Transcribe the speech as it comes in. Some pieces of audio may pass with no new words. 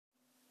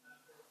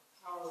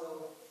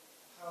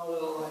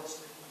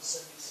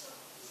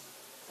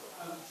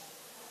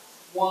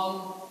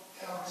one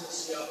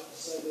counters the other,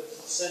 so there's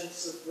a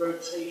sense of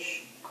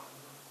rotation and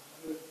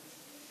movement.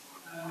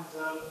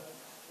 And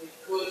they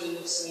could, in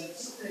a sense,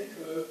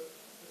 echo the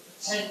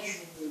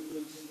potential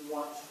movement in the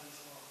right-hand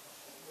half.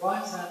 The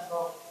right-hand half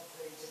of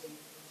the painting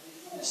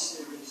in this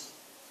series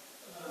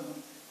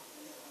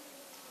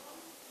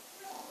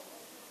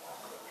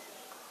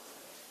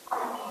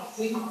I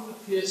think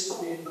appears to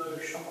be in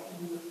motion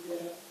in that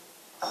they're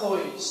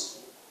poised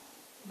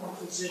in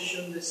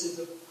position. This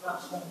is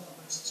perhaps one of the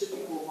most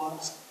typical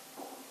ones.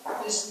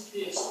 This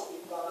appears to be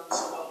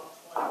balancing on a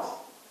point.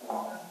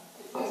 And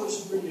if it was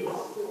real,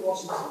 if it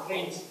wasn't a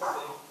painted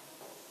thing,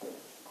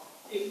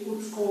 it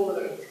would fall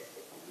over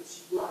because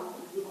you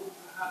wouldn't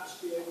perhaps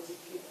be able to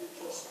keep it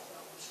just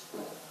balanced.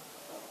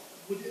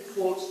 Would it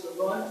fall to the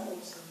right or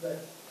to the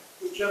left?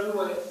 Whichever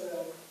way it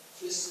fell,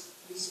 this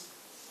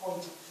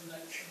point of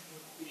connection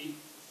would be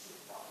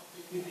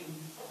the beginning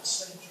of the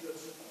centre of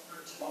the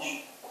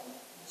rotation.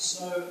 And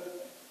so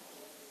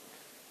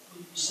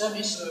the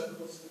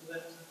semicircles on the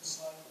left-hand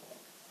side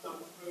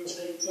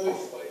rotate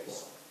both ways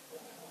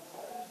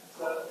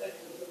and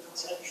echo the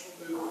potential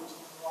movement on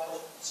the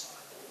right-hand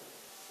side.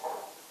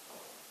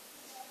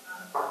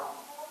 And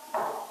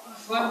I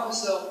find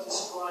myself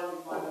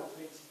describing my own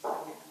painting,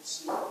 and you can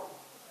see it.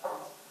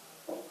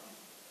 I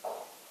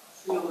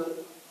feel that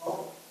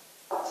I'm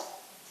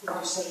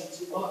probably saying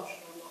too much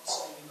and I'm not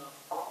saying enough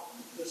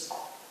because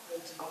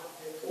painting might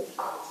be a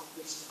complicated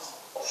business.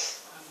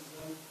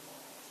 And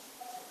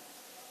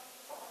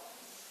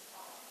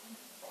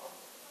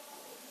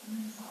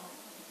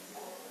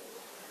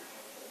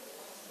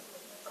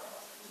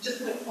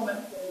just a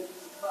comment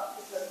about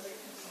that they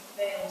can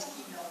compare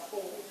email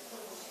forward.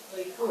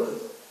 they could.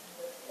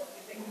 What do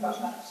you think about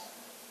that?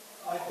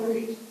 I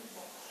agree.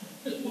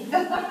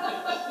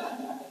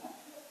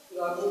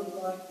 But I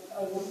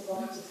wouldn't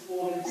like to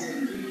fall into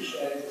the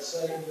cliche of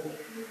saying that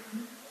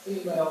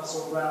females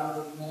are round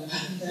and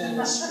men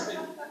are straight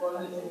or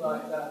anything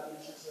like that,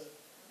 which is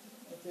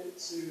a bit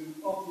too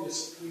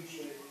obvious a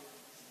cliche.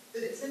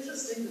 But it's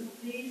interesting that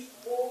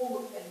all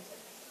the paintings,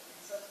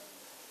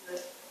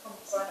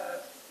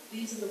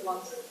 these are the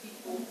ones that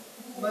people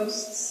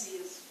most see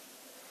as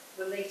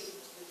related to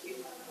the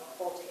human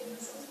body in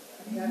the sense of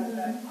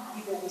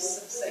people always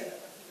say that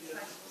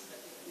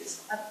it's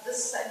at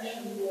this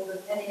section more than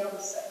any other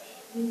section.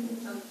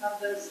 And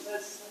there's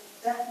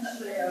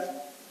definitely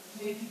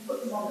if you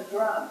put them on the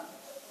ground,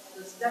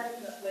 there's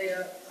definitely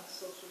a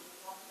sort of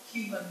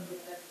human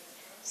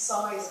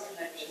size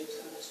connection to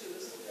the two,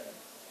 isn't there?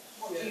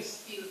 What do you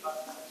feel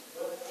about that?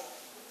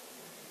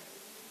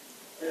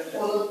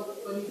 Well,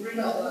 when you bring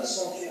up that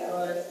subject,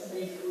 I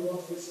immediately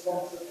want to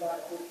respond to the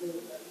fact that the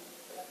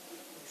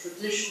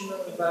tradition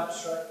of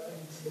abstract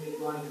painting in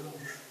my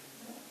country,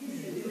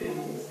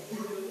 in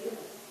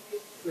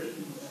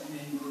Britain and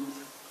England,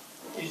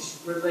 is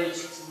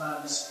related to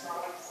landscape.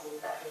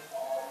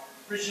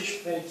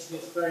 British painting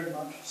is very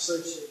much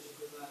associated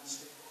with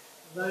landscape.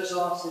 And those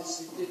artists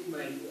who did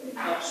make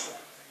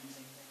abstract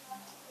painting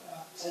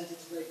tended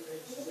to make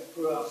paintings that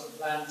grew out of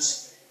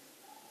landscape.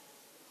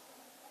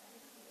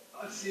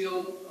 I feel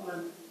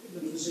I'm in a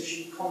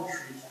position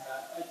contrary to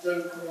that. I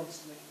don't want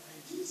to make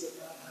paintings that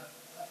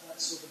have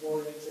that sort of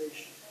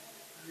orientation.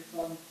 And if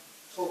I'm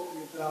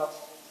talking about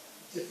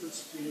the difference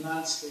between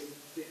landscape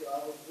and figure, I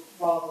would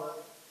rather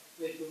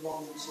they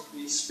belong to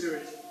the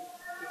spirit of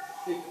the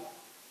figure.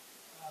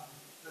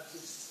 That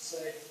is to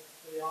say,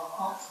 they are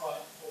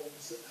upright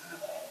forms that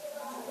have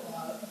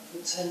a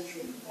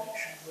potential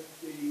connection with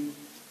the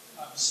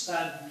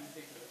standard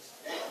figures.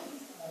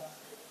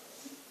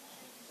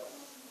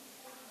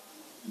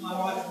 My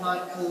wife and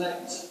I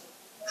collect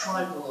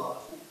tribal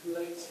art. We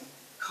collect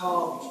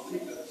carved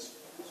figures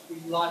because we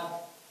like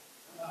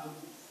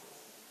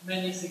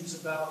many things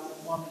about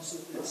them. One is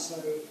that they're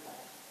so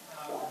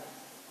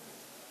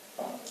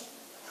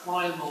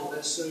primal,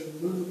 they're so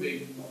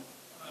moving,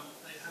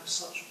 they have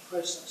such a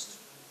presence to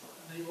them.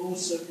 And they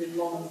also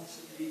belong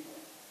to the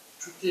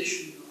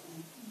tradition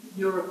of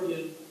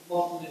European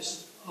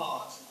modernist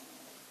art.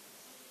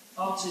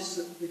 Artists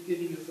at the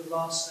beginning of the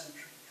last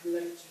century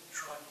collected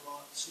tribal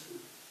art too.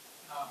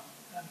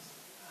 And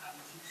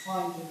if you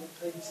find in the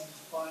paintings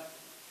by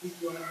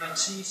people like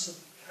Matisse and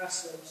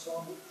Picasso and so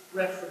on,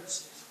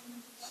 references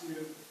to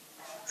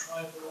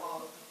tribal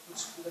art that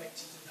was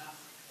collected in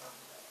Africa.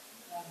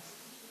 And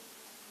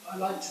I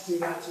like to do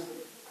that too.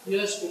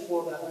 Years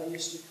before that, I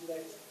used to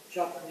collect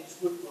Japanese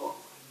woodblock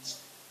prints.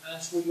 And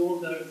as we all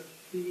know,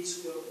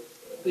 these were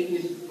a big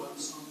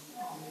influence on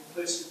the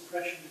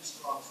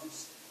post-impressionist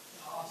artists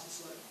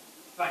like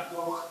Van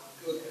Gogh and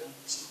Gauguin and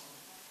so on.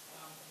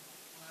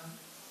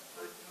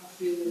 I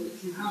feel that if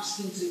you have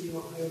things in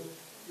your home,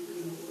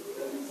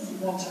 you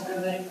want to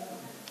connect them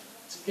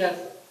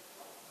together.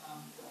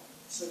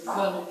 So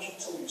furniture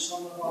too,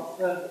 some of our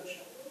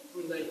furniture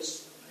relates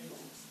to the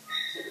paintings.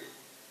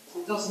 So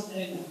it doesn't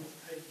end with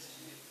painting,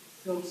 it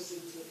filters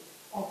into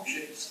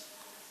objects.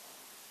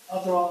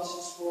 Other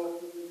artists' work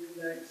that we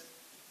collect,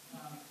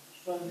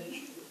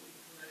 furniture that we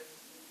collect,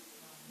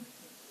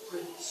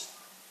 prints,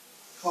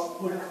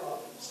 wood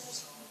carvings and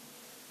so on.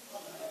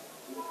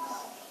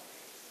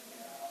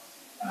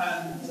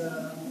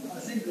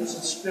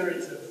 a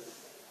spirit of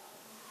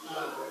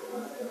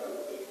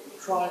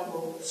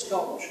tribal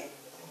sculpture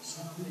in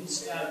some of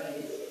these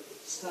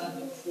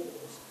standing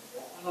forms.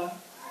 And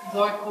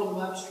though I call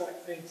them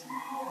abstract painting,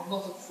 I'm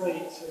not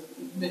afraid to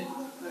admit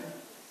that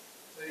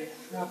they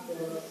have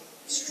a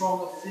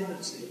strong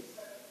affinity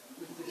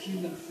with the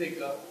human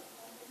figure.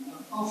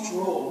 After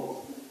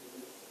all, you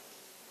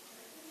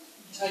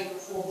take a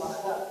form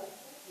like that,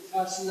 it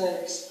has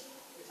legs,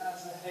 it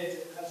has a head,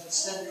 it has a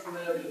central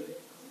area that you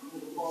can call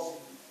the body.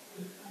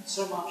 And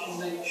so much in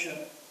nature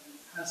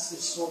has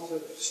this sort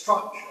of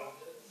structure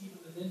that even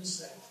an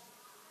insect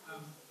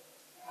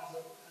has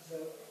a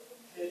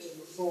head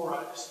and a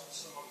thorax and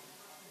so on.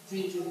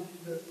 Indeed, in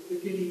the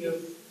beginning of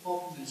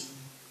modernism,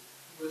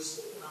 was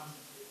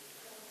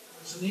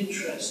an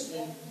interest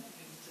in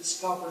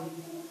discovering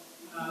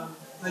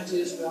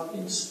ideas about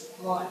insect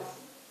life,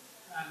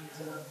 and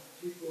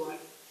people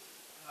like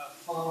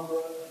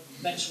Fabre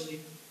and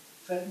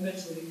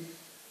Mettling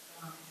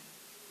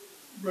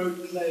wrote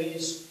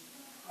plays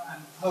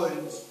and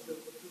poems that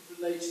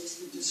related to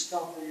the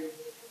discovery of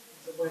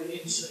the way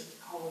insect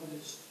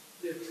colonies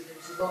lived. There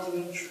was a lot of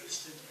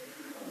interest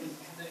in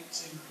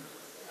connecting,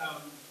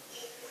 and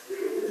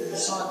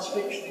science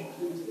fiction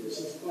included this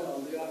as well,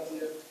 the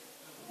idea of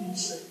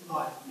insect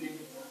life being a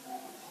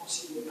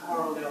possible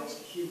parallel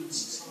to human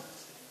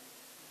society.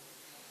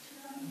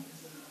 And,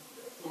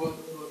 there were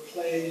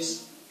plays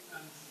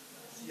and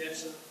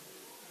theatre.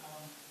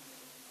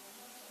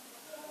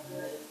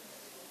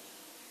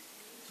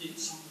 Did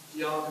some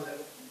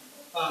Daugavpils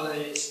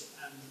ballets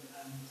and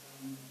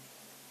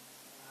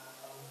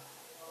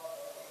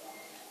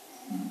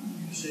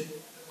music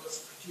that was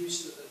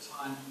produced at the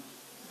time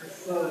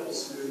referred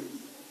to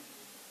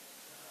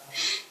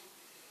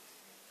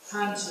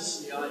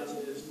fantasy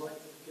ideas like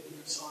the beginning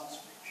of science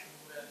fiction,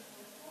 where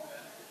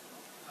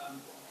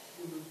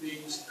human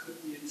beings could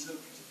be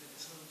interpreted in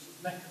terms of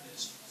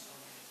mechanisms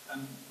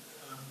and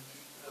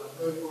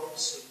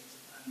robots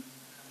and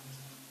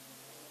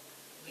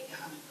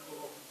mechanical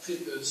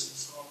figures and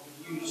so on were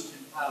used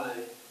in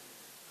ballet.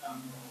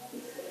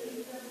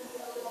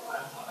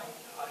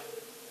 I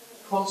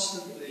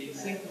constantly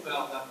think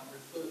about that and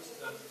refer to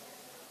that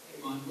in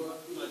my work,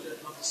 but I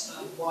don't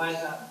understand why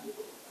that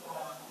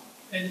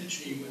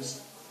energy was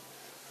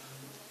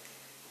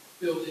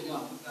building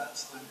up at that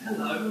time.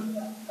 Hello.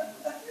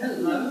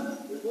 Hello.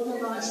 What a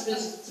nice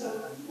visitor.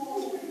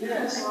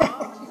 Yes.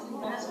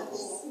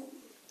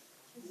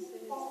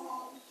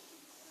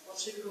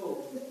 What's it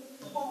called?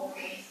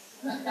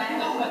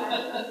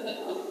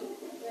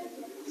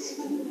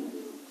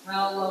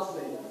 How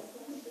lovely.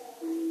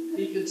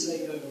 He can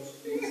take over,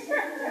 please.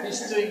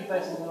 He's doing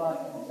better than I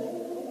can do.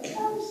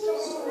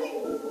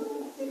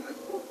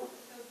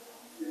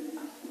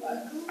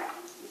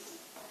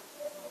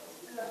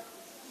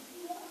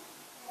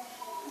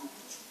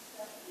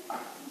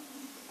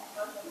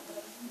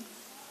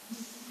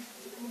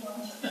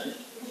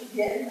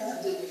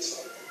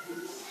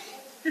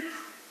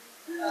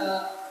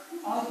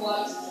 I'd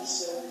like to just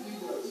say a few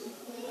words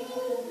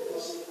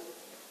because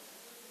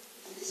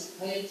it's a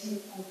painting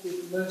I did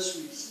most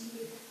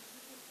recently.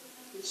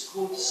 It's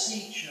called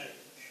Sea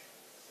Change,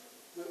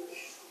 which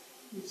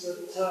is a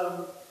term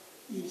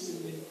used in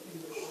the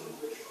English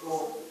language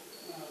for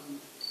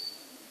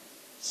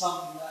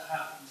something that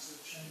happens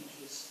that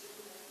changes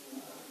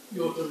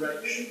your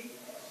direction,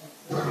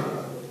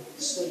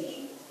 the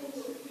station of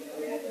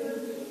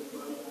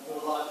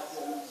your life.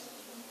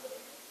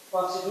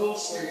 But it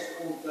also is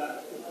called that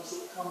because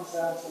it comes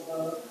out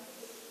of,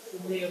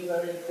 for me, a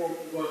very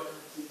important work I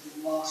did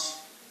in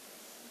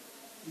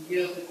the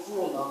year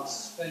before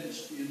last,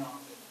 Venice Biennale.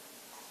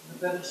 In the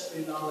Venice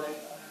Biennale, I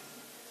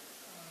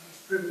was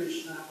privileged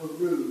to have a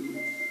room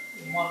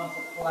in one of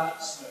the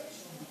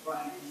palazzos on the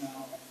Grand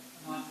Canal,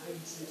 and I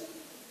painted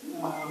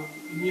a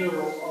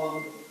mural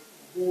on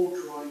wall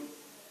drawing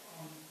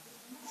on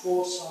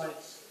three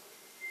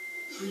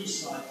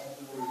sides of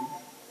the room.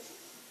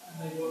 And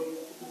they were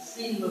the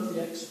theme of the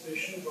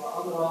exhibition. There were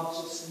other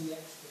artists in the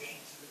exhibition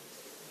too.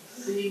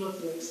 The theme of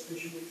the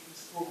exhibition, which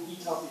was called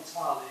Vita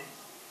Vitale,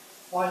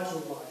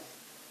 Vital Life.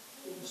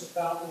 It was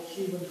about the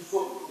human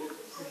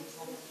footprint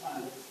on the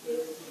planet,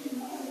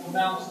 the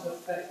amount of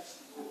effect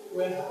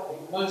we're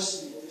having,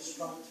 mostly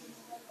destructive,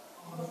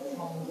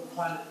 on the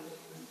planet that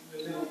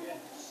we're living in.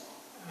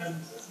 And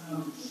at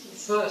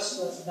first,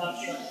 as an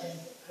abstract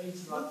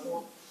painter, I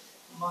thought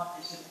it might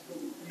be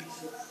difficult for me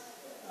to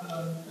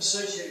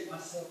associate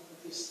myself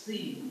with this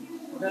theme.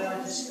 But then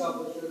I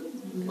discovered that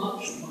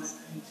much of my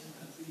painting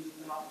had been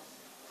about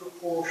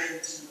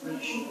proportions and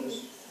ratios,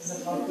 and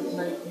that I could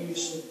make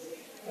use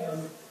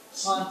of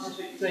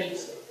scientific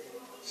data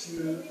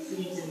to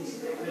feed into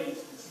the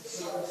paintings. And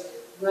so it was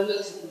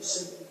relatively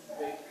simple for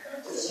me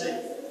to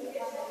take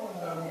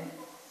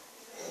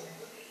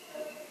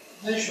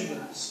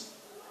measurements,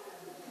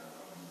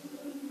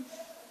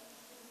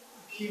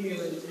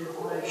 accumulate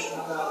information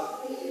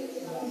about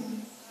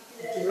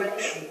the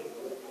direction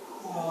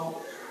our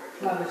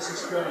planet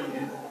is going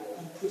in,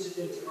 and put it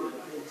into my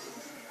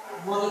paintings.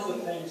 One of the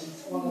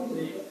paintings, one of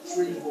the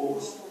three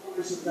walls,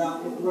 is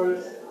about the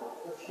growth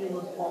of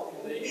human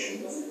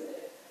population,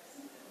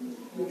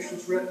 which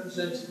was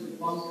represented with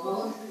one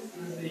colour,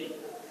 and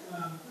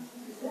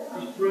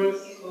the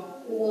growth of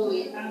all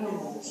the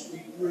animals we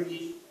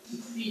breed to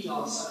feed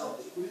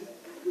ourselves with,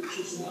 which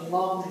is an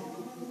alarming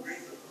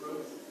proportion of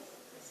growth.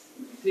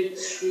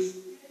 Pigs, sheep,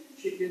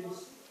 chickens,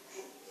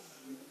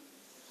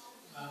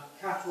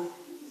 cattle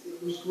that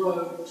we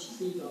grow to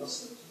feed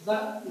ourselves.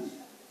 That is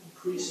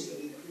increasing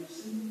and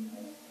increasing.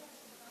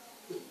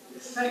 The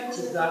effect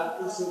of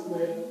that is that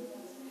we're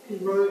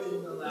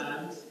eroding the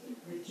land,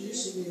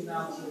 reducing the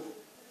amount of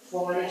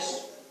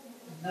forest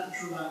and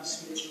natural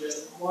landscape where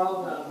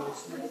wild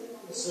animals live.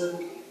 And so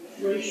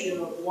the ratio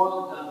of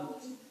wild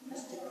animals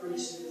is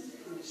decreasing and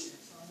decreasing.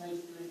 So I made a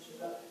mention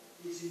about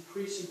these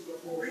increasing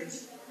proportions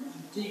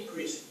and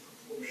decreasing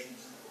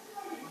proportions.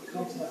 I'll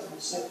come to that in a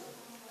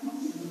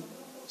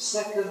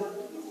second.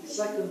 The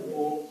second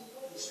war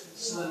is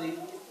concerning,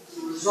 as a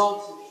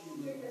result of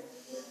human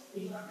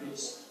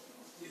increase,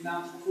 the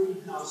amount of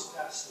greenhouse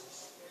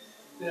gases,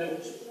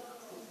 various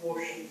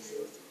proportions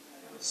of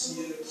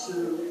CO2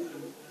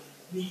 and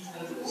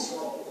methane and so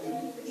on,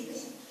 which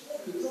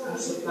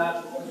has a bad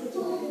effect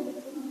on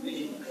the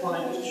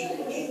climate change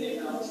and the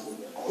amount of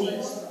heat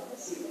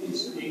that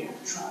is being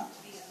trapped.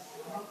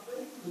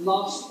 The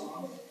last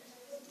one,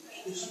 which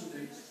this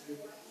relates to,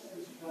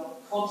 is about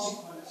the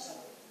consequence of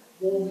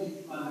warming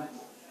planet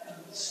and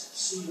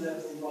sea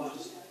level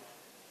rising.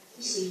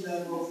 The sea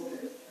level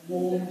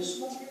warms,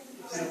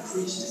 it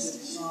increases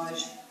in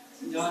size,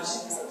 the ice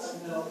caps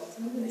melt,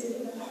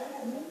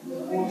 the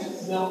water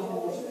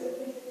falls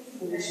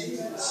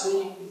into the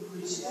sea,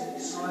 increases in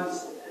size.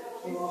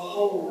 There are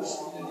holes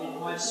in the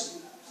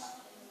ice caps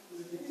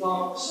where the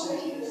dark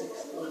sea is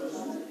exposed. The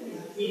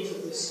heat of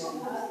the sun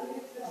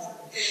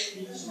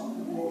heats up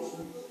the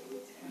water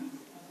and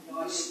the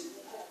ice is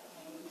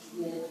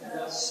warmed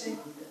down.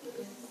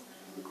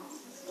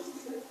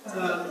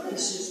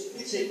 This is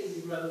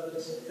particularly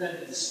relevant in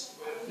Venice,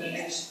 where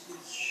Venice is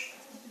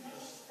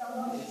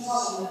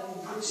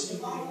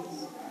sinking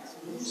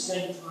at the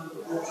same time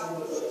the water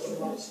level is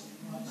rising.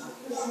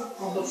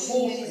 On the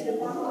fourth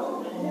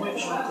wall, on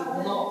which I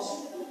did not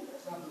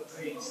have a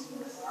painting,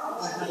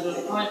 I had an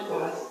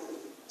iPad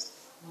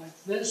like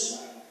this.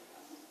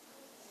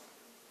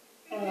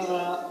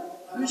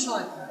 Whose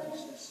iPad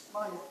is this?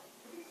 Mine.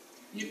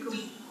 You can,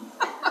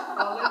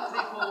 I'll let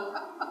people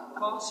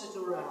pass it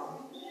around,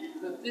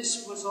 but this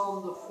was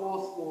on the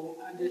fourth wall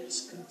and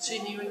it's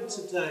continuing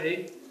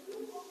today.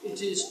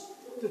 It is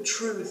the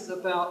truth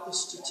about the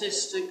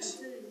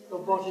statistics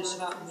of what is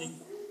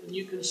happening, and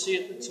you can see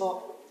at the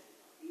top,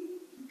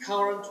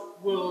 current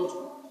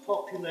world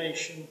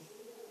population,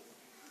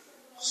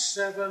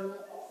 7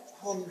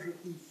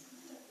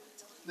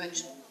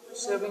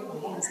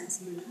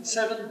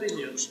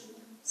 billion,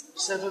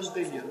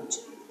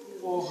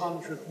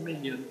 400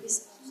 million,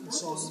 and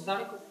so on.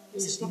 That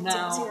is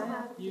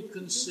now, you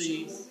can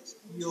see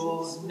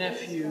your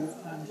nephew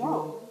and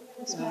your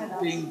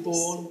being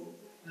born,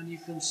 and you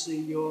can see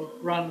your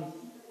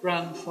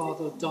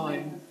grandfather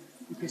dying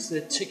because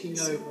they're ticking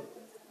over.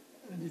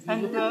 And if you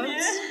look at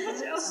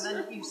and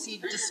then you see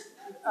just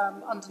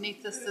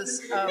underneath this,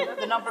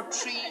 the number of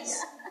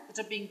trees that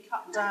are being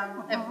cut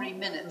down every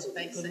minute,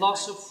 basically. The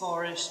loss of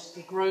forest,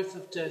 the growth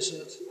of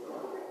desert,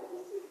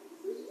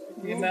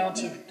 the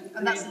amount of...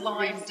 And that's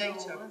live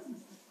data.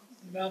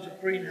 The amount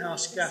of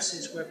greenhouse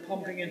gases we're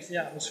pumping into the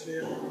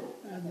atmosphere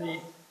and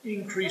the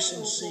increase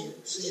in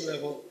sea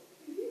level.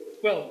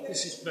 Well,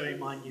 this is very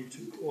minute,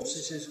 of course.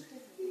 This is,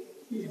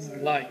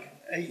 like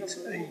 8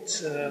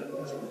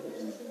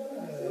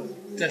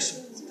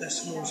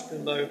 decimals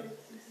below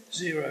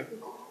zero.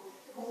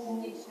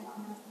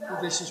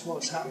 But this is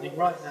what's happening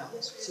right now.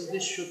 So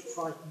this should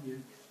frighten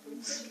you.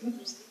 This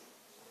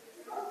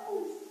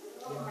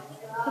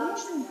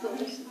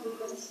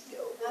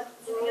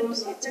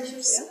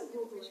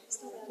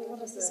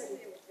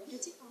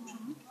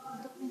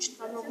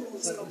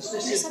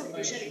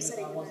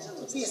information I wanted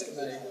to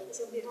display.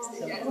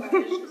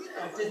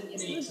 I didn't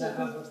need to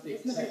have a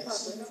big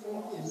text in the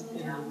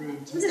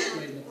room to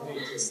explain the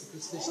pages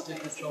because this did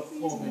the job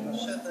for me.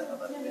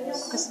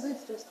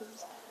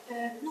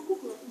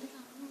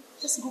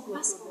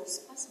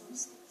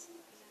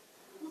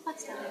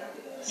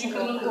 You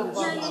can look up on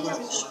my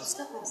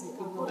website. You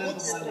can remember my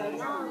name.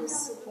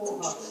 Paul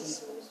Hakсли.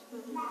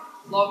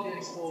 Log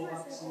in Paul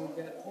Hakсли, you'll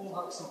get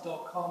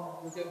paulhuxley.com,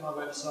 you'll get my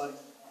website.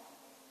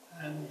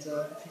 And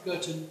if you go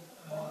to,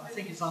 I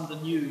think it's under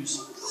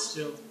news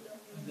still,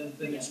 and then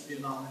Venice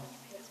Biennale.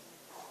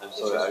 I'm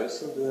sorry, are you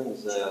still doing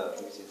the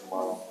meeting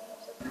tomorrow?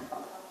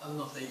 I'm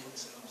not able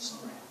to, I'm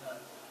sorry, no.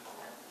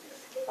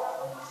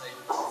 I'm not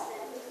able to.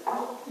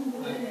 I'm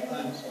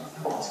having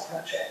to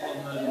catch up on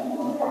earlier.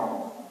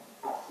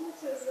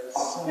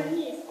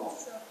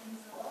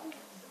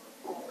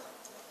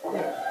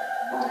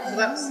 So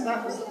that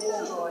was the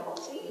wall drawing.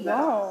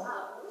 Wow.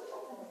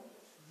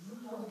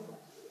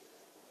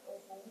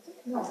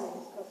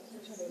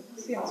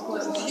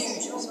 wasn't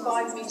huge, it was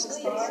 5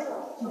 meters high.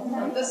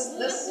 And this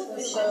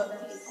was in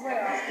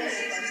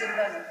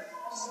Venice.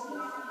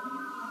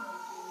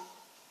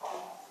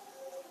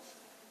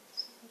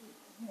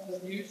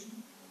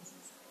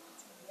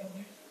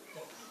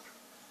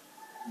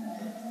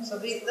 So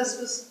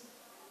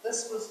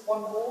this was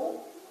one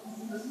wall.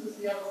 This was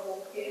the other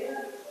wall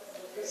here.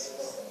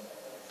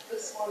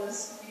 This one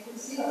is, you can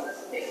see this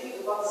picture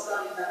of us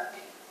standing that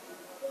picture.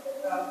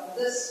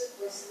 This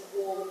was the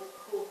wall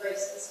called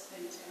base this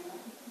painting.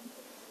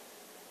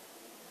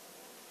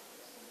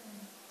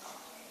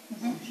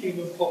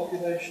 Human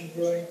population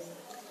growing,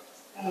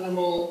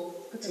 animal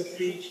to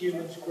feed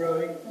humans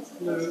growing,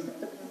 blue,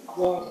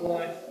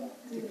 wildlife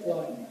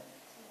declining.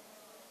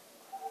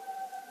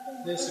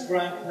 There's the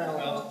Grand Canal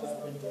out of that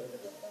window,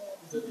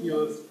 the view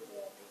of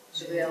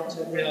the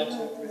Rialto Bridge.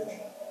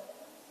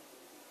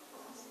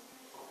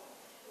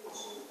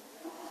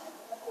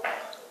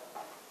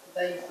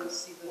 There you can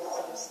see the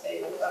sort of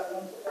scale of that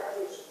one.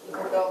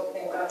 Little girl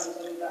came down and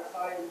only that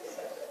high and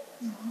set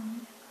it.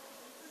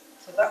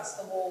 So that's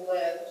the wall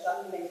there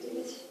that painting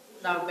is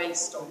now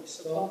based on.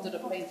 So Paul did a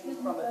painting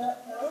from it.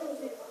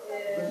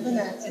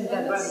 In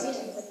Venice.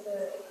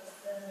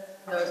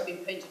 No, it's been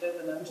painted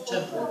over now. It's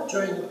temporary,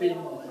 during the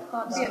Biennale.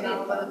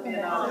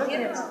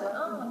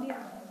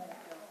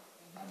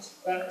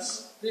 That's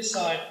this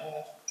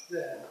iPad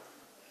there.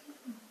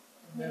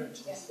 And there it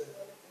is there.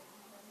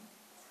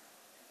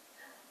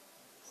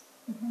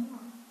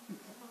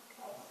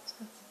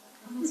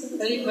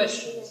 Any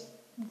questions?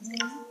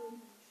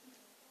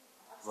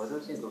 What do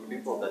you think of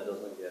people that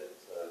doesn't get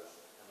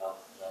enough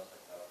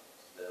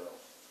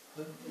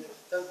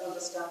Don't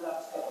understand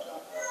that picture.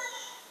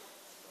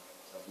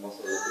 So most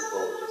of the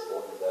people just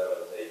walking there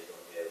and they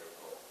don't get it.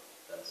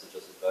 Then it's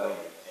just a burn, I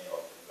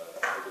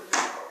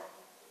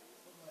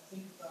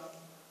think about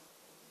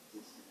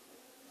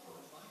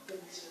I'm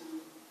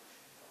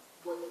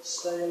going to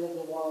stay a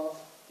little while,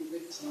 give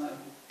it time.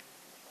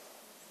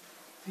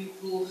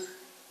 People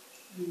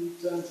who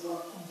don't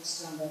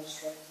understand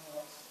abstract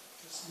art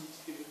just need to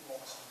give it more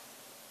time.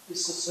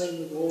 It's the same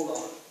with all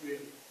art,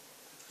 really.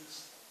 Because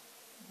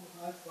what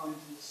I find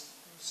is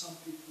there are some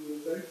people who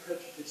are very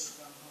prejudiced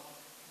about art,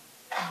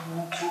 and when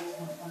I talk to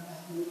them, I find they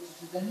haven't looked at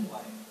it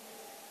anyway.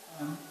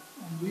 And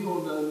we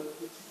all know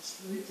that it's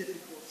very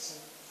difficult to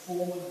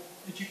form an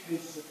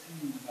educated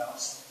opinion about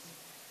something,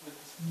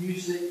 whether it's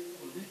music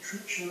or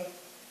literature or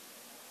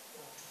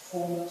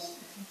performance,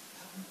 if you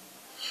haven't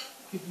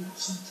given it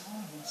some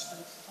time and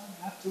spent some time.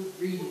 You have to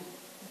read.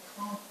 You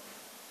can't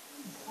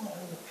have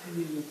an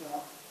opinion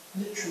about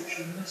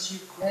literature unless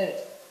you've read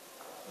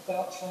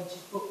about 20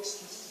 books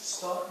just to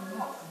start you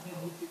off, and then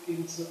you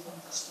begin to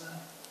understand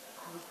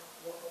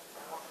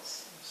what's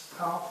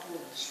powerful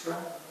and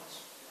strong,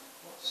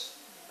 what's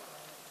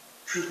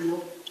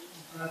trivial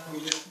and badly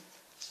written.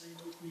 Same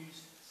with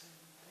music, same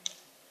with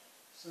painting.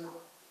 So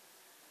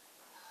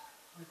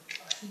I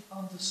think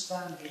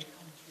understanding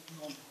comes with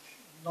knowledge.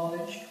 And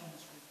knowledge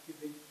comes with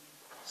giving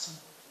some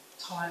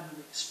time and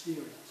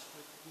experience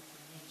with the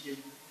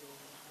medium that you're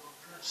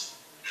addressing.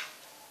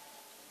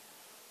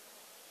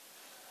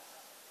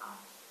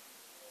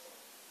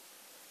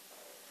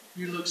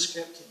 You look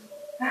skeptical.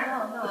 No,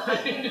 I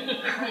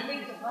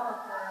think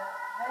about the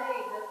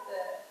way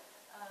that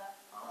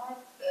art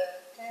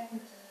can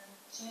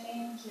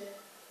change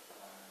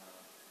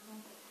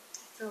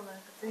to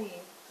like the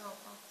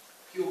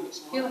human's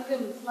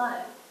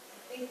life. I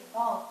think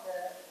about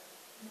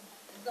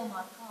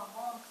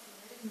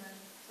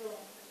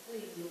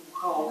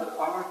how the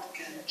art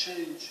can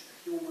change a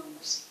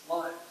human's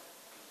life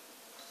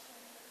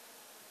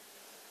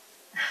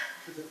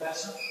for the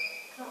better.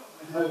 I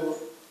hope.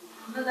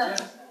 Ну да. I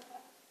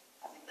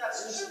think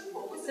that's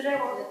true. It's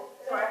really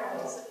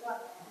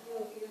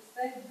you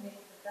said me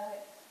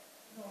that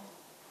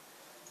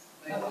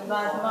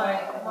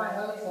My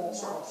hope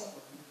also is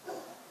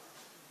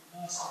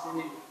nice to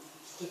believe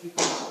it's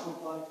difficult to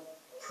provide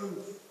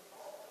proof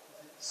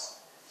that it's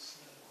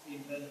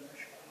been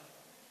beneficial.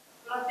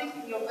 But I think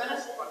in your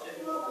Venice project,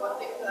 I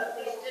think that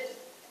really did.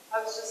 I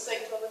was just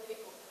saying to other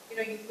people, you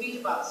read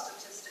about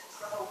statistics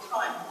the whole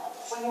time.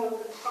 When you were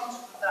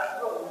confronted with that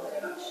room, you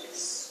actually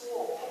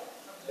saw a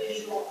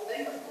visual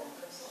thing of what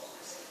those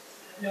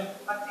statistics. Yeah.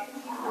 I think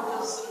people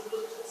just sort of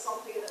looked at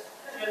something that,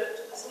 looked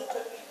at this in a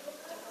totally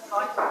different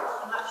light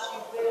and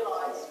actually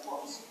realised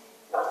what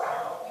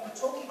we were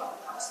talking about,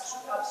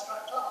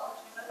 abstract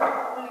art. It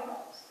really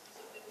was.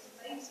 It was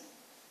amazing.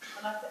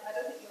 And I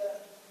don't think you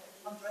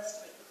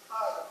underestimate the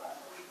power of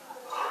that.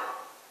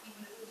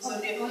 Even if it was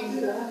only a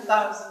few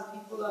thousand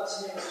people.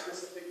 That's not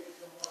specific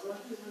example. I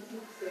do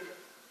think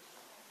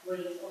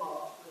when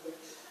art, whether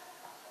it's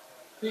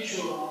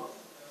visual art,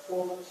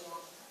 performance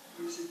art,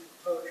 music,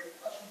 poetry,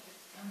 I think it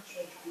can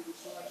change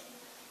people's lives.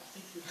 I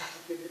think you have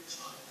to give it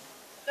time.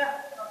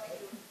 Yeah, I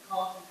think you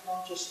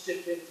can't just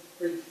dip in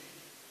briefly.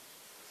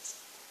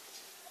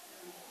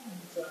 And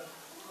I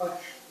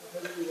hope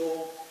you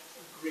all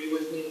agree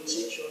with me and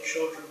teach your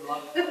children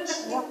like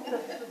this. what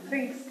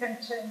things can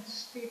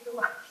change people's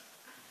lives.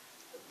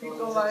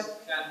 people like.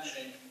 It can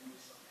change from the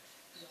side.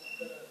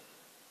 I'm going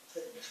to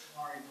take this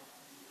tomorrow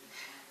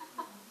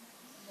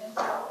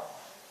not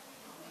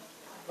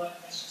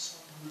like this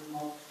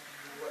remark.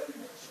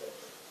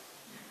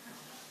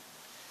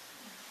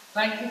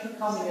 Thank you for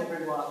coming,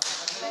 everyone.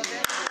 This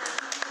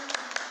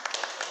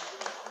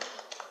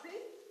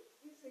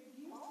is a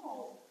gift for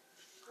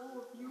all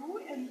of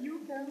you, and you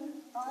can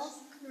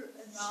ask an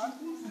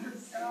artist to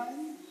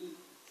sign.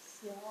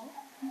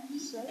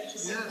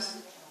 Yes.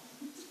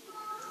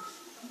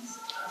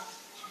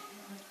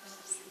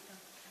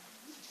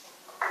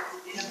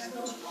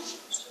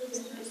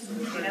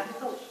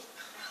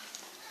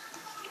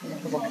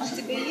 А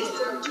тебе есть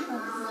ручка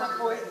с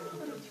собой?